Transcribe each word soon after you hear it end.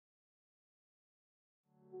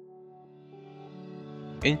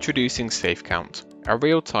Introducing SafeCount, a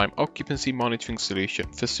real-time occupancy monitoring solution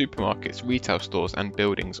for supermarkets, retail stores and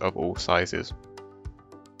buildings of all sizes.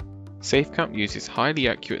 SafeCount uses highly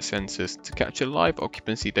accurate sensors to capture live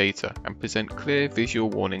occupancy data and present clear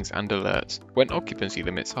visual warnings and alerts when occupancy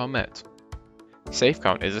limits are met.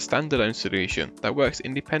 SafeCount is a standalone solution that works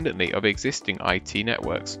independently of existing IT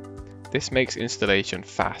networks. This makes installation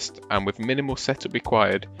fast, and with minimal setup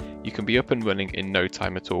required, you can be up and running in no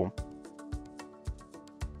time at all.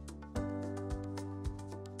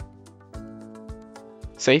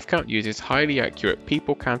 SafeCount uses highly accurate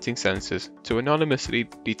people counting sensors to anonymously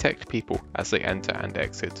detect people as they enter and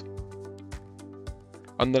exit.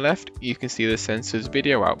 On the left, you can see the sensor's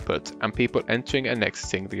video output and people entering and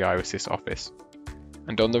exiting the Irisys office.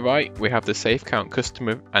 And on the right, we have the SafeCount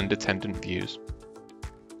customer and attendant views.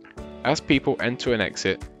 As people enter and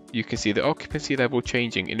exit, you can see the occupancy level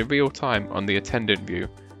changing in real time on the attendant view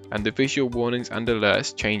and the visual warnings and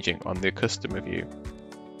alerts changing on the customer view.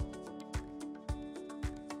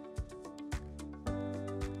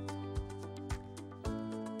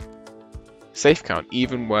 SafeCount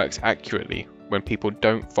even works accurately when people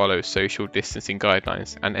don't follow social distancing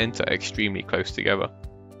guidelines and enter extremely close together.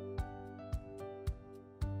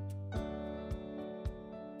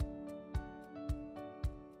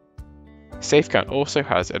 SafeCount also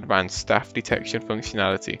has advanced staff detection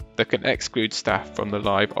functionality that can exclude staff from the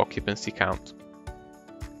live occupancy count.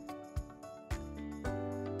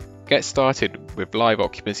 Get started with live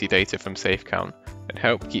occupancy data from SafeCount and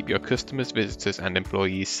help keep your customers, visitors and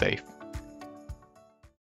employees safe.